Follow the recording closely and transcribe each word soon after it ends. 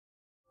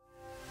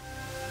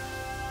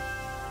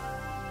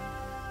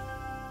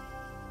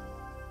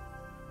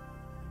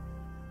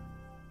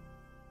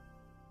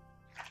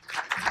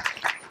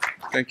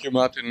Thank you,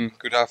 Martin.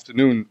 Good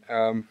afternoon.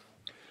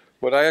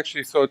 What I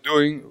actually thought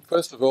doing,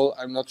 first of all,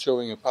 I'm not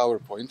showing a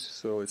PowerPoint,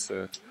 so it's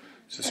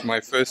just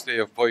my first day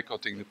of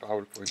boycotting the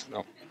PowerPoint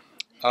now.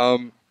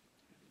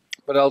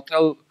 But I'll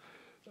tell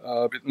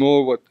a bit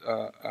more what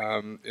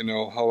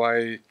how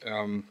I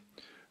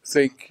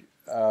think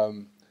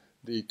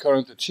the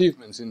current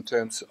achievements in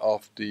terms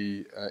of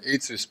the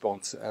AIDS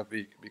response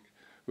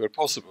were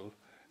possible,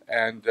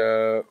 and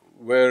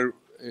where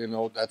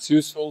that's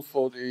useful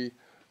for the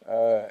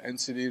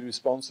NCD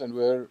response, and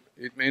where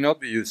it may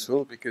not be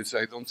useful, because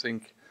I don't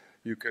think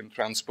you can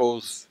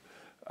transpose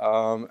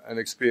an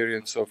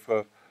experience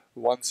of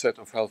one set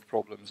of health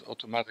problems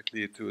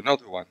automatically to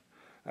another one.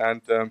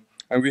 And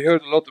we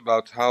heard a lot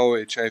about how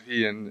HIV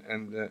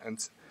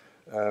and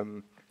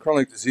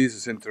chronic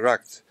diseases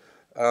interact.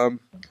 And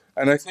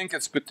I think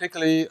it's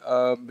particularly,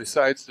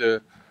 besides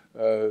the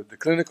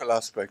clinical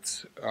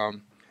aspects,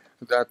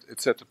 that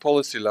it's at the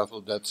policy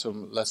level that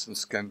some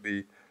lessons can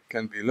be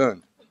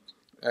learned.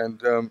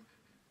 And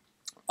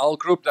I'll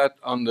group that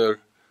under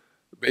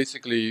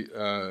basically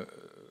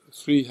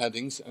 3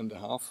 headings and a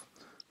half.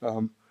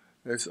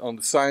 There's on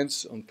the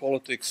science, on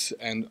politics,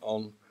 and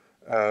on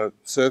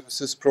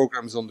services,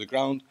 programs on the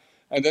ground,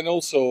 and then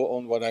also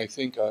on what I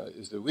think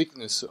is the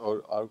weakness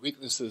or are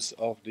weaknesses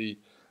of the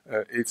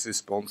AIDS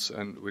response,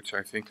 and which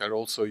I think are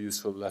also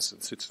useful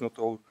lessons. It's not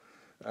all.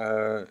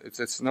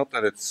 It's not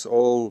that it's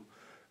all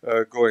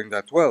going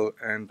that well,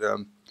 and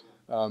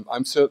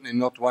I'm certainly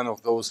not one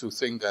of those who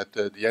think that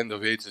the end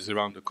of AIDS is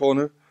around the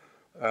corner,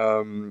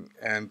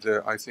 and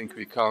I think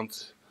we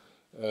can't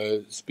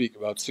speak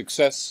about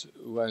success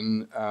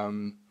when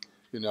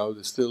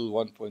there's still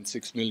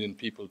 1.6 million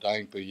people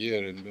dying per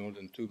year and more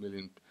than 2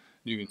 million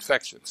new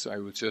infections. I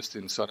was just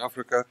in South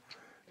Africa,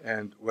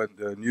 and when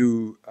the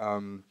new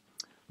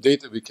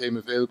data became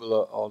available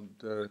on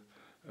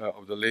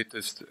of the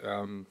latest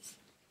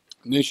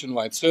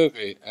nationwide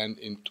survey, and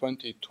in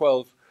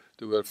 2012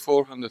 there were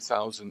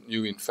 400,000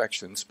 new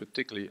infections,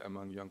 particularly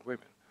among young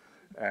women,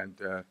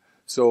 and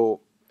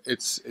so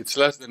it's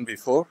less than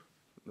before,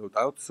 no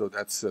doubt. So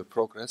that's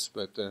progress,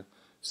 but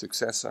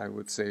success, I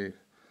would say,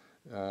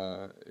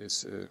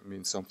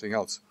 means something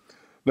else.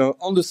 Now,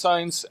 on the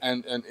science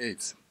and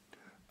AIDS,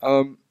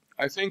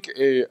 I think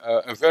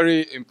a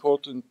very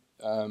important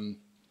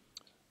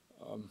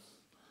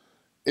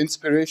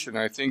inspiration,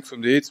 I think,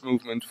 from the AIDS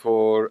movement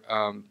for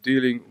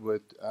dealing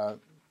with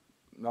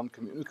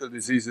non-communicable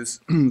diseases,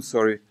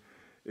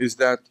 is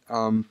that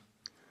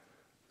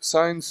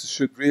science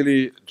should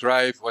really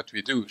drive what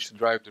we do, should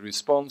drive the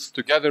response,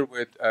 together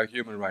with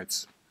human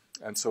rights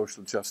and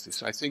social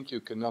justice. I think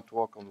you cannot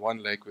walk on one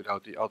leg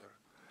without the other.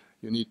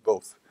 You need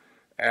both.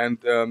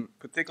 And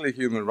particularly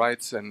human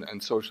rights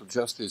and social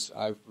justice,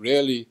 I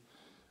rarely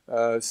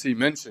see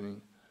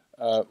mentioning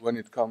when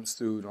it comes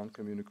to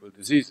non-communicable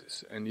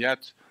diseases. And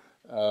yet,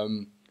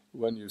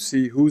 when you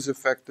see who's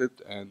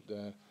affected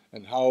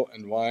and how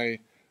and why,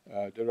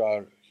 there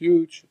are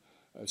huge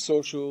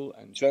social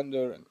and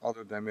gender and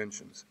other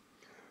dimensions.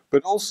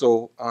 But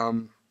also,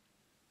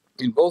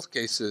 in both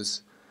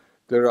cases,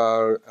 there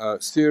are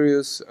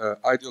serious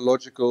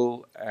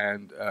ideological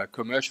and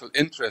commercial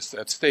interests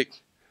at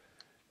stake.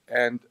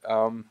 And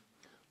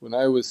when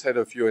I was head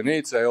of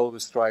UNAIDS, I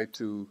always tried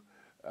to,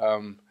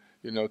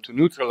 to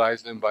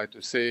neutralize them by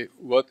to say,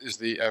 what is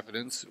the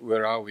evidence?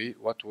 Where are we?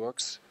 What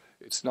works?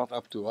 It's not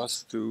up to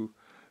us to,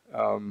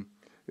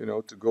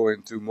 to go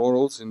into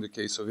morals in the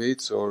case of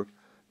AIDS or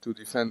to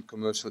defend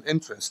commercial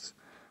interests.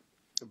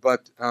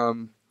 But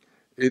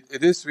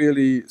it is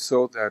really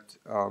so that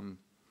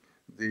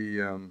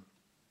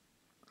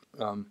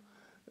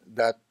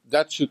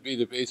that should be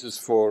the basis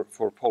for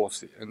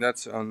policy, and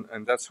that's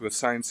where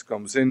science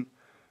comes in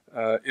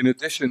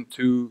addition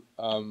to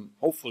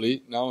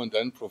hopefully now and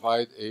then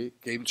provide a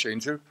game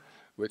changer,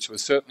 which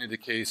was certainly the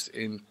case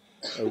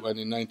when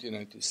in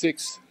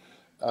 1996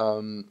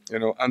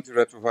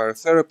 antiretroviral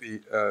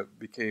therapy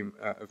became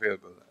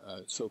available,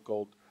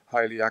 so-called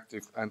highly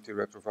active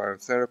antiretroviral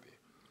therapy.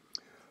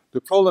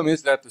 The problem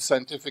is that the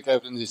scientific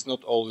evidence is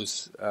not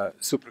always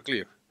super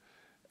clear.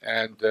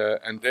 And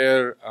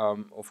there,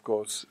 of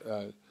course,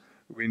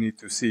 we need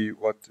to see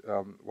what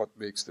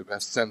makes the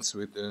best sense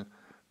with the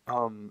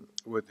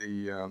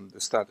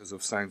status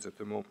of science at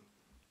the moment.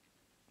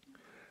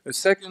 A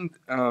second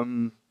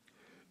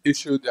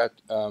issue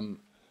that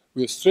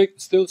we're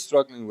still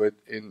struggling with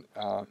in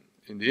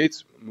the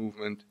AIDS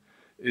movement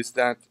is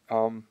that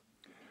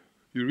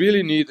you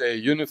really need a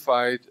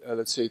unified,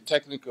 let's say,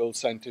 technical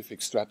scientific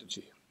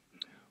strategy.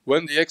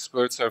 When the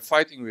experts are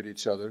fighting with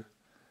each other,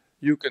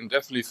 you can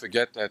definitely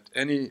forget that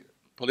any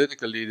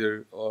political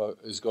leader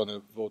is going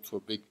to vote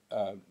for big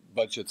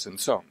budgets and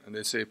so on. And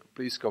they say,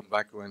 please come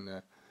back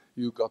when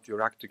you got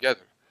your act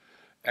together.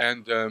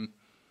 And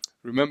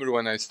remember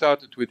when I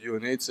started with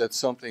UNAIDS, that's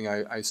something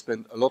I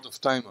spent a lot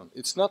of time on.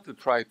 It's not to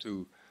try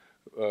to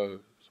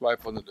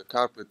swipe under the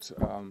carpet,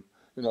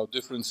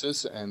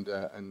 differences. And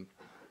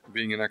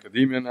being in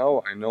academia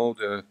now, I know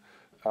the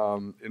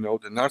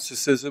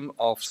narcissism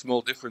of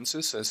small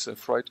differences, as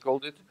Freud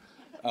called it.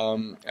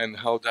 and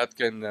how that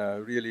can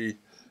really,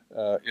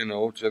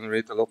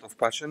 generate a lot of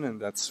passion, and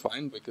that's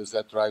fine because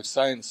that drives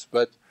science.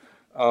 But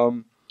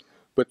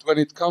when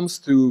it comes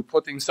to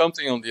putting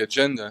something on the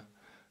agenda,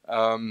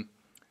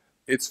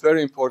 it's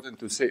very important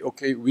to say,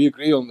 okay, we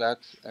agree on that,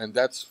 and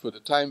that's for the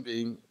time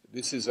being.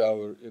 This is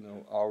our,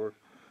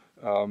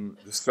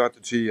 the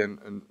strategy,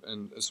 and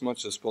as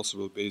much as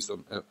possible based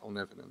on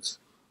evidence.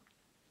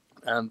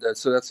 And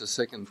so that's the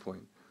second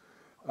point.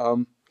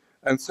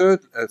 And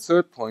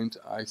third point,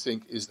 I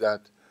think, is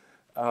that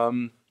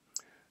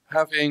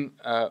having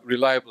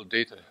reliable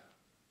data.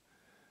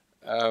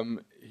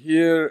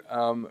 Here,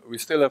 we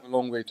still have a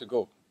long way to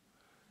go.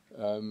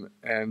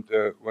 And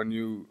when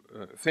you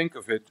think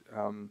of it,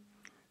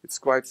 it's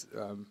quite,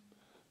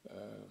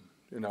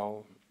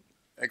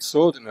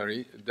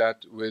 extraordinary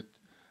that with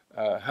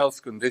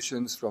health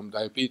conditions from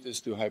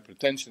diabetes to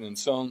hypertension and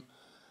so on,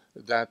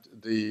 that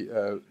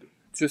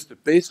just the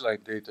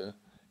baseline data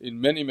in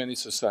many, many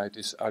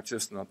societies are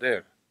just not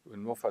there.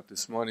 When Moffat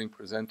this morning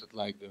presented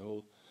like the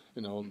whole,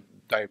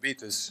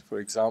 diabetes, for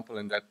example,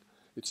 and that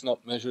it's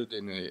not measured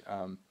in a,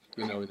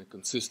 in a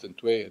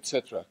consistent way,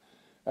 etc.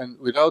 And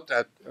without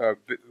that,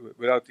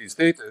 without these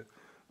data,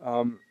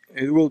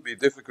 it will be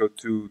difficult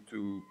to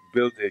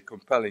build a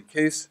compelling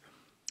case,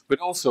 but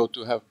also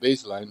to have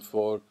baseline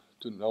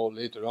to know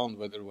later on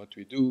whether what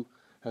we do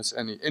has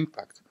any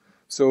impact.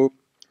 So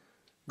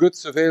good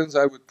surveillance,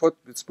 I would put,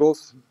 it's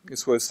both,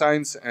 it's where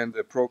science and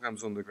the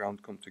programs on the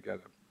ground come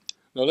together.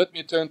 Now let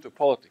me turn to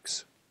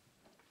politics,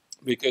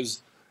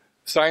 because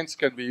science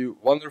can be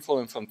wonderful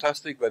and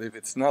fantastic, but if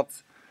it's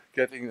not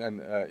getting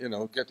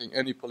getting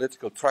any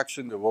political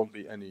traction, there won't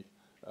be any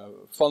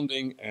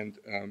funding, and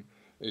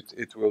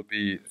it will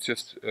be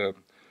just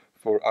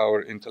for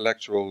our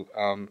intellectual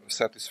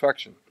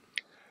satisfaction.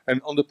 And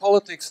on the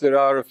politics, there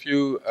are a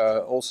few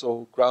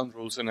also ground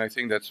rules, and I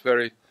think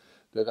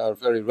that are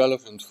very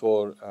relevant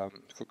for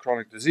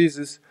chronic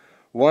diseases.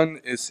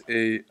 One is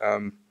you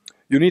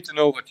need to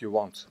know what you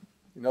want.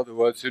 In other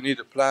words, you need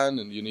a plan,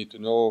 and you need to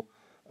know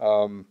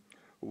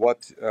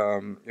what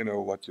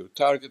your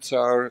targets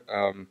are,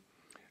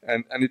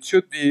 and it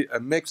should be a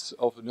mix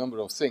of a number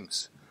of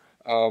things.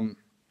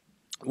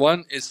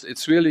 One is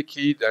it's really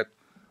key that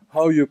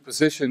how you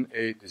position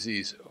a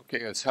disease.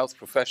 Okay, as health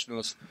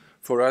professionals,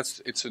 for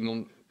us it's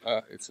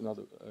it's a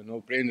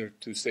no-brainer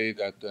to say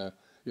that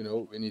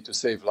we need to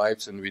save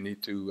lives, and we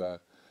need to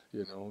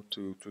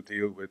to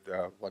deal with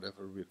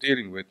whatever we're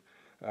dealing with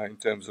in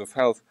terms of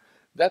health.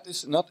 That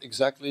is not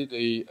exactly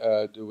the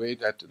way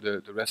that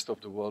the rest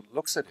of the world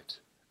looks at it,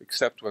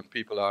 except when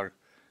people are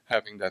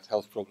having that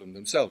health problem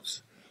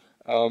themselves.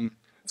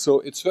 So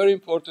it's very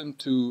important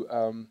to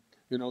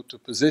to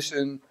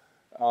position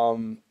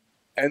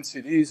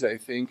NCDs, I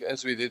think,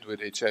 as we did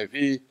with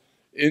HIV,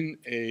 in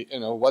a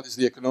what is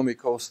the economic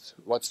cost,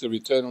 what's the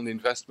return on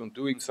investment,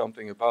 doing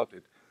something about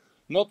it.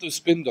 Not a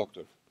spin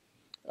doctor,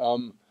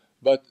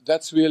 but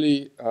that's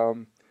really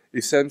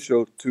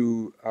essential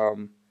to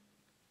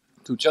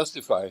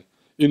justify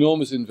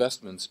enormous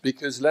investments,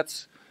 because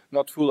let's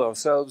not fool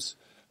ourselves.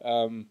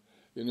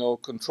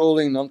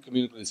 Controlling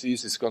non-communicable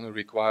disease is going to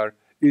require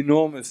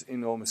enormous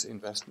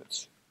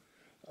investments,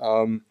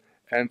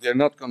 and they're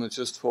not going to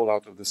just fall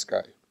out of the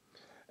sky.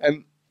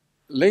 And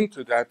linked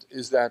to that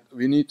is that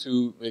we need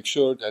to make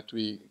sure that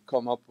we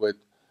come up with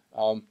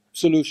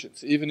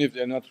solutions, even if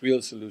they're not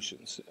real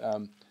solutions.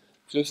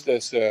 Just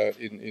as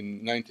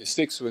in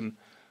 '96, when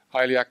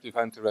highly active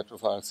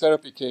antiretroviral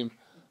therapy came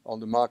on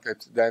the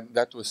market, then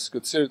that was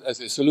considered as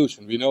a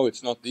solution. We know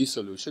it's not the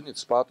solution;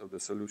 it's part of the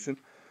solution.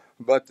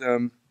 But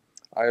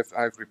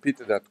I've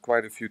repeated that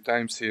quite a few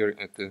times here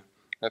at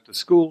the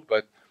school.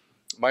 But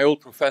my old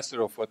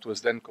professor of what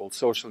was then called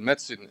social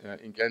medicine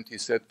in Ghent, he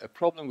said, a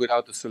problem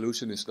without a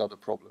solution is not a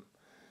problem.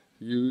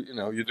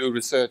 You do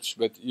research,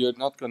 but you're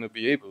not going to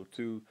be able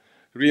to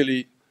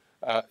really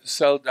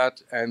sell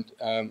that and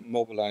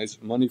mobilize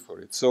money for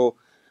it. So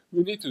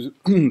we need to,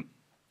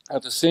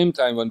 at the same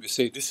time, when we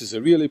say this is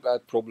a really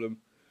bad problem,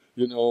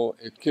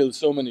 it kills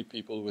so many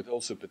people,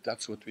 but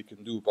that's what we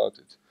can do about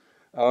it.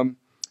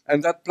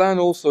 And that plan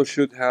also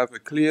should have a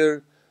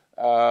clear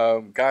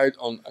guide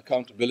on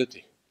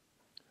accountability.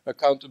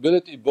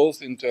 Accountability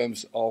both in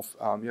terms of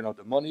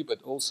the money,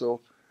 but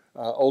also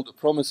all the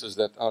promises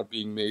that are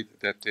being made,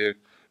 that they're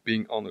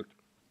being honored.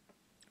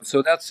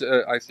 So that's,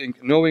 I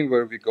think, knowing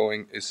where we're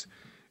going is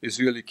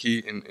really key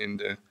in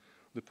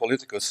the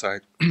political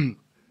side.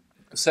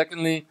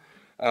 Secondly,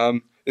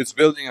 it's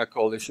building a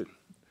coalition.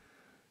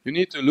 You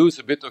need to lose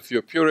a bit of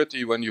your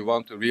purity when you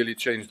want to really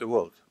change the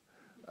world.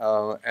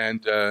 So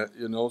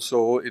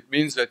it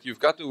means that you've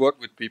got to work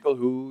with people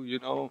who,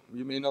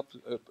 you may not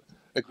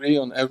agree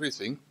on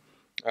everything,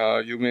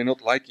 you may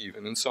not like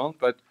even, and so on,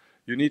 but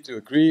you need to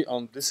agree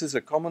on this is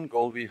a common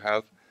goal we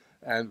have,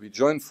 and we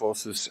join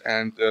forces,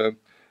 and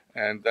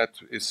that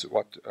is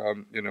what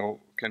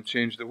can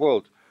change the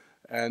world.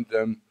 And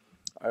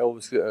I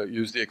always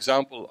use the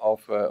example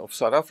of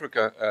South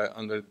Africa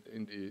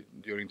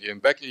during the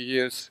Mbeki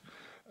years,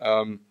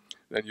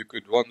 then you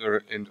could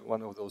wonder in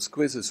one of those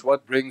quizzes,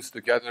 what brings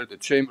together the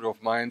Chamber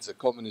of Mines, the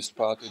Communist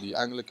Party, the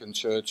Anglican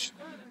Church,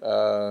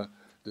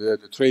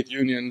 the trade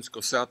unions,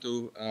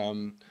 COSATU,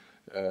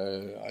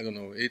 I don't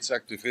know, AIDS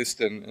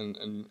activists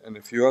and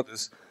a few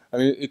others. I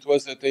mean, it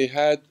was that they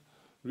had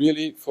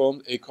really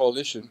formed a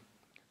coalition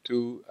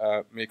to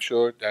make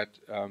sure that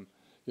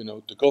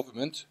the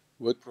government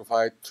would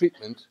provide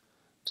treatment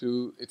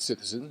to its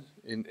citizens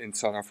in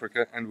South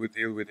Africa and would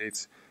deal with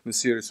AIDS in a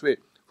serious way.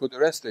 For the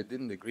rest, they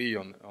didn't agree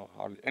on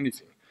hardly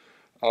anything.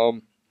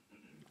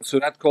 So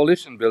that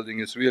coalition building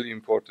is really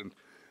important.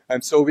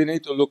 And so we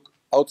need to look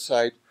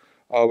outside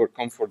our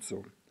comfort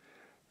zone.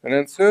 And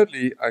then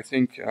thirdly, I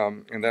think,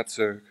 and that's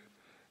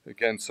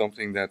again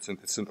something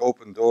it's an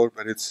open door,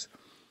 but it's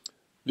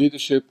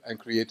leadership and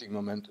creating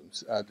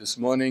momentums. This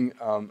morning,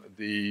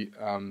 the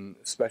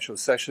special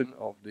session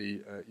of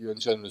the UN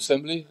General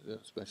Assembly, the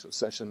special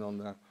session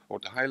on or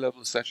the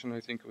high-level session,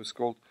 I think it was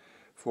called,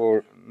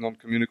 for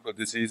non-communicable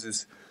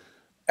diseases,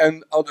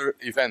 and other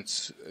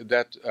events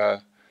that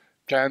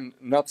can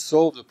not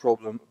solve the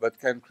problem, but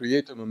can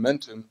create a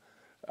momentum,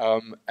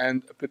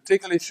 and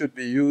particularly should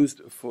be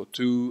used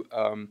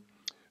to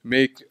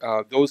make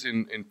those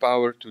in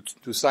power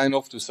to sign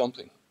off to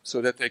something,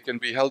 so that they can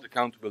be held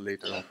accountable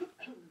later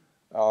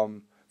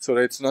on. So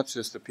that it's not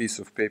just a piece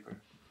of paper.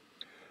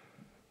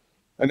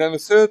 And then the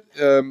third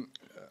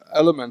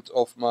element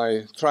of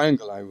my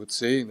triangle, I would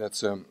say,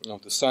 that's the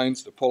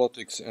science, the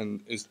politics,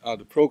 and are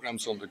the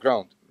programs on the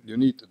ground. You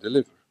need to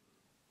deliver.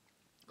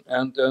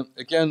 And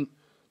again,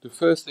 the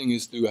first thing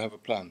is to have a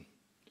plan.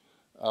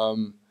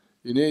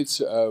 In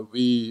AIDS,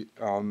 we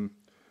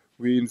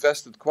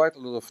invested quite a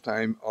lot of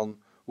time on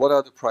what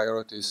are the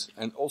priorities,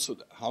 and also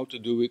how to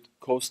do it,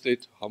 cost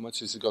it, how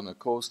much is it going to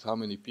cost, how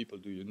many people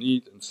do you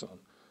need, and so on.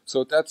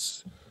 So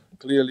that's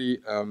clearly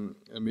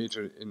a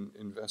major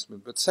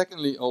investment. But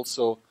secondly,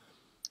 also,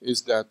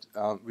 is that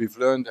we've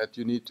learned that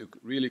you need to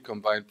really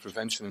combine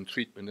prevention and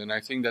treatment, and I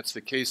think that's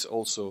the case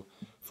also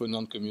for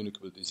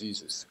non-communicable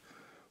diseases.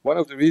 One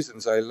of the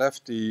reasons I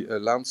left the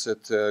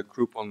Lancet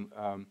group on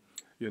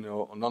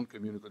on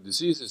non-communicable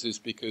diseases is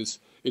because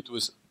it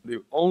was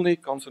only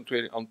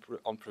concentrating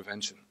on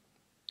prevention.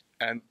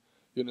 And,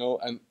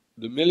 and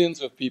the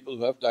millions of people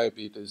who have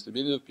diabetes, the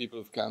millions of people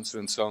who have cancer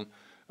and so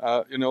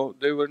on,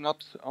 they were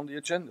not on the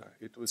agenda.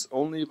 It was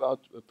only about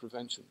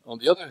prevention. On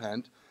the other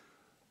hand,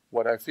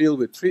 what I feel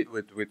with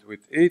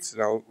AIDS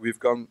now, we've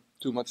gone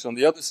too much on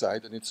the other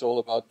side, and it's all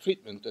about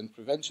treatment, and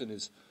prevention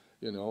is,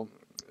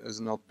 has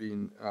not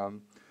been,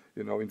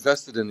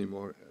 invested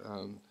anymore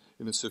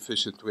in a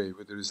sufficient way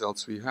with the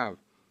results we have.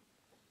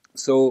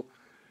 So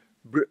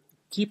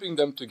keeping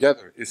them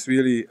together is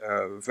really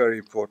very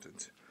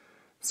important.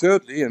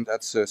 Thirdly, and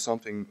that's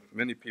something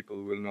many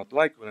people will not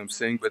like what I'm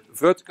saying, but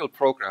vertical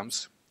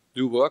programs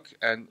do work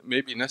and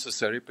may be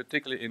necessary,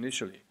 particularly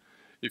initially.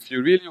 If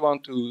you really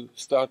want to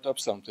start up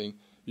something,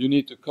 you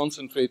need to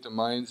concentrate the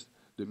minds,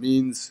 the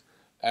means,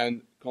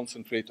 and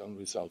concentrate on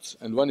results.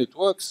 And when it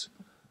works,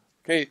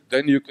 okay,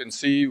 then you can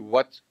see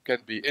what can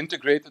be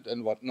integrated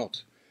and what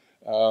not.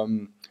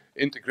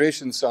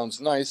 Integration sounds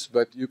nice,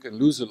 but you can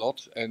lose a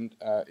lot, and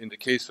in the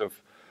case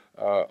of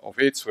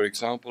AIDS, for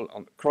example,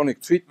 on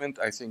chronic treatment,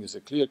 I think is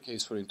a clear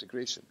case for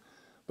integration.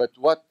 But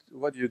what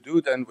you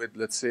do then with,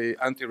 let's say,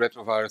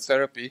 antiretroviral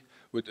therapy,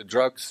 with the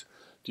drugs,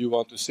 do you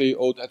want to say,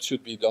 oh, that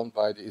should be done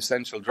by the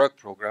essential drug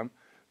program,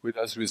 with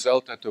as a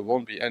result that there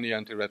won't be any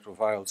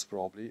antiretrovirals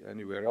probably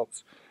anywhere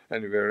else,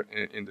 anywhere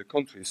in the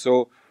country.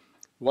 So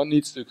one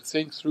needs to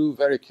think through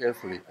very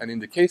carefully. And in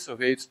the case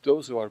of AIDS,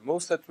 those who are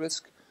most at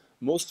risk,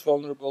 most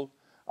vulnerable,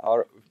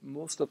 are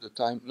most of the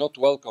time not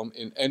welcome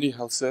in any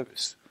health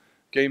service.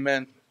 Gay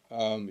men,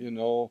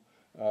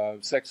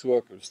 sex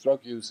workers, drug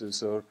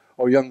users,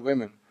 or young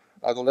women,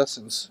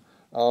 adolescents.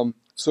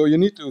 So you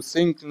need to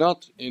think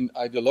not in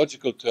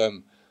ideological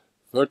terms,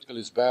 vertical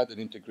is bad and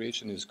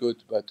integration is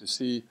good, but to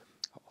see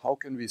how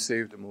can we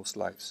save the most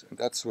lives. And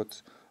that's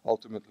what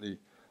ultimately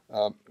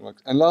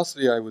works. And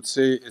lastly, I would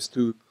say, is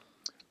to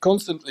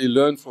constantly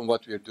learn from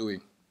what we are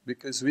doing,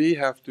 because we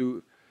have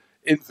to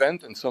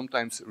invent and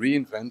sometimes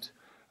reinvent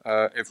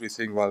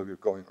everything while we're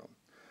going on.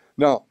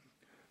 Now,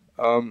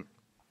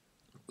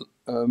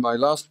 my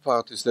last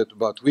part is that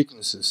about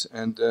weaknesses,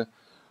 and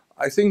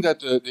I think that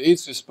the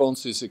AIDS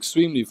response is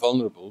extremely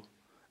vulnerable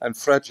and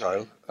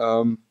fragile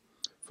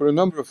for a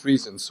number of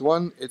reasons.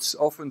 One, it's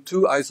often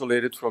too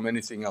isolated from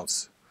anything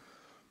else.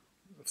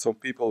 Some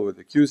people would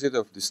accuse it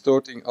of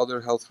distorting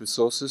other health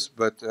resources,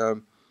 but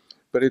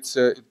it's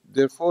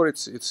therefore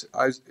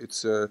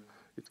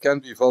it can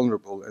be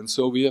vulnerable, and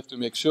so we have to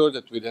make sure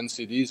that with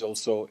NCDs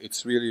also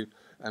it's really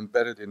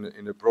embedded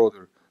in a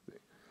broader.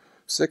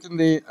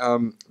 Secondly,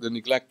 the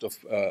neglect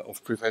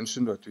of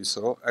prevention that we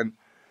saw, and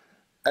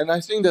I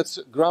think that's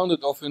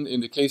grounded often in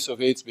the case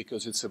of AIDS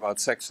because it's about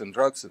sex and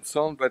drugs and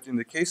so on, but in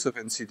the case of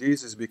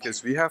NCDs is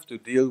because we have to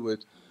deal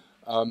with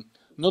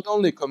not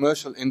only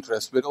commercial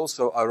interests but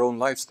also our own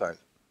lifestyle.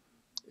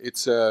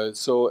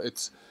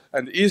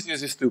 And the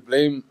easiest is to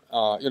blame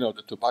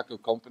the tobacco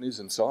companies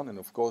and so on, and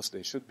of course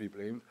they should be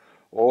blamed,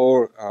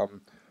 or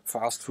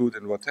fast food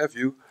and what have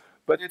you,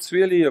 but it's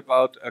really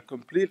about a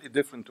completely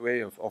different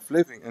way of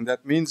living, and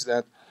that means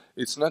that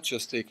it's not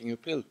just taking a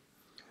pill.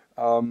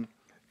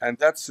 And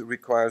that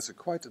requires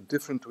quite a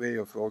different way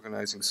of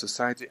organizing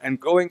society. And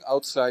going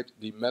outside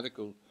the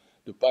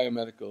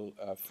biomedical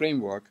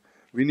framework,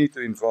 we need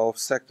to involve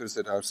sectors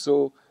that are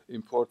so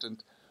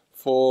important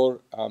for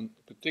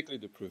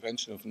particularly the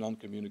prevention of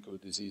non-communicable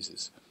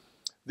diseases.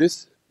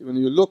 This, when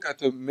you look at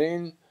the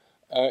main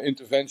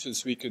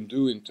interventions we can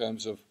do in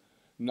terms of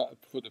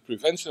for the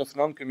prevention of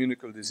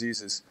non-communicable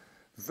diseases,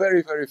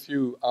 very, very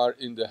few are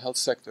in the health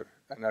sector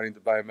and are in the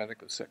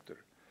biomedical sector.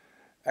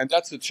 And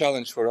that's a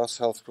challenge for us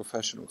health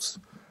professionals,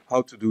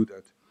 how to do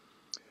that.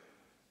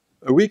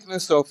 A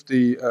weakness of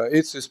the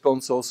AIDS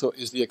response also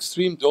is the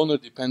extreme donor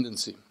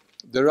dependency.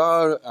 There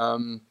are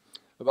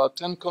about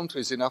 10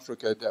 countries in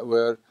Africa that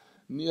where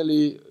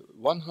nearly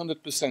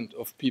 100%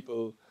 of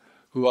people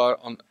who are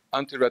on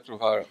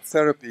antiretroviral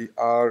therapy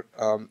are,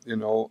 on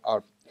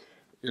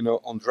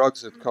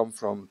drugs that come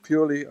from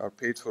purely are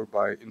paid for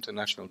by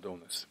international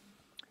donors.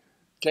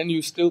 Can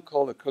you still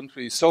call a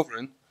country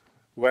sovereign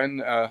when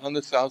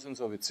hundreds of thousands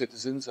of its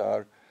citizens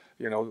are,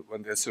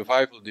 when their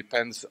survival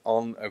depends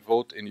on a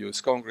vote in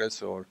U.S.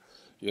 Congress or,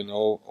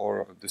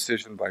 or a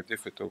decision by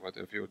DFID or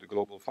whatever, the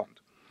Global Fund?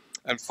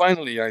 And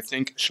finally, I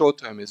think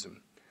short-termism.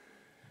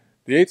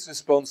 The AIDS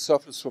response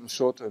suffers from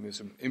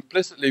short-termism.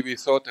 Implicitly, we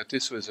thought that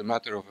this was a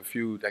matter of a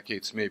few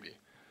decades, maybe.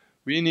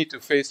 We need to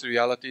face the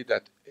reality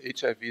that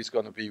HIV is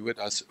going to be with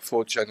us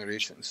for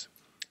generations.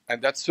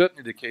 And that's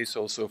certainly the case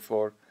also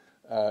for,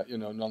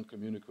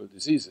 non-communicable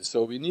diseases.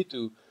 So we need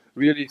to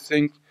really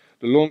think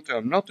the long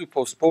term, not to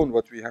postpone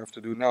what we have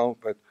to do now,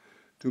 but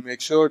to make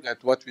sure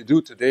that what we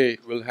do today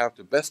will have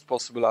the best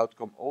possible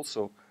outcome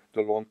also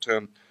the long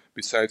term,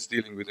 besides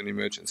dealing with an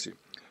emergency.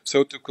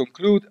 So to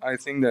conclude, I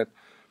think that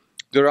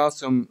there are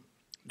some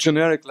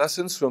generic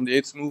lessons from the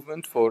AIDS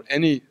movement for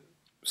any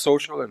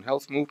social and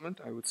health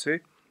movement, I would say.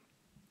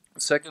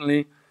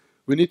 Secondly,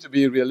 we need to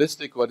be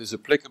realistic what is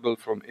applicable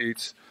from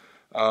AIDS.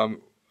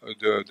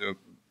 The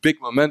big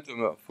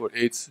momentum for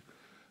AIDS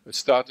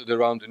started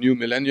around the new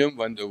millennium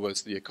when there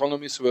was the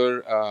economies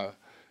were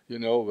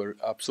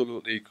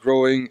absolutely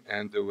growing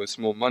and there was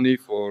more money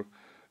for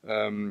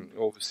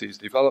overseas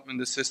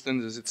development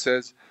assistance, as it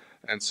says,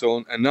 and so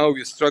on. And now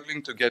we're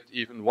struggling to get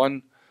even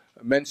one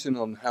mention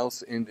on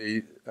health in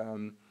the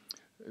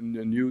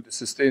new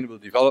Sustainable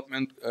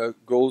Development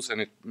Goals,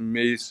 and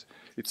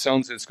it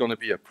sounds it's going to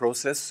be a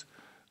process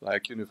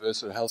like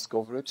universal health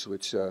coverage,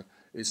 which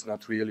is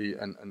not really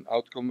an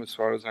outcome as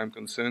far as I'm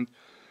concerned.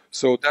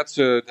 So that's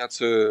a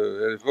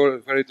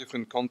very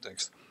different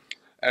context.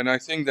 And I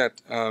think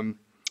that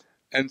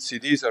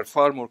NCDs are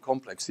far more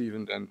complex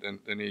even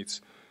than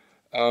AIDS.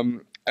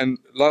 And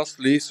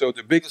lastly, so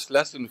the biggest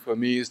lesson for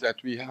me is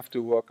that we have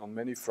to work on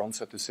many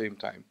fronts at the same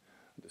time.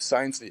 The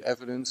science, the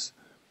evidence,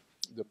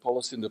 the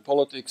policy and the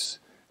politics,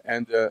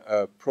 and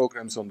the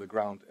programs on the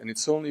ground. And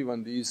it's only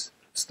when these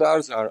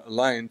stars are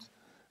aligned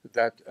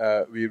that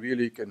we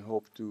really can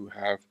hope to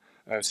have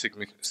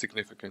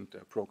significant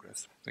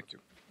progress. Thank you.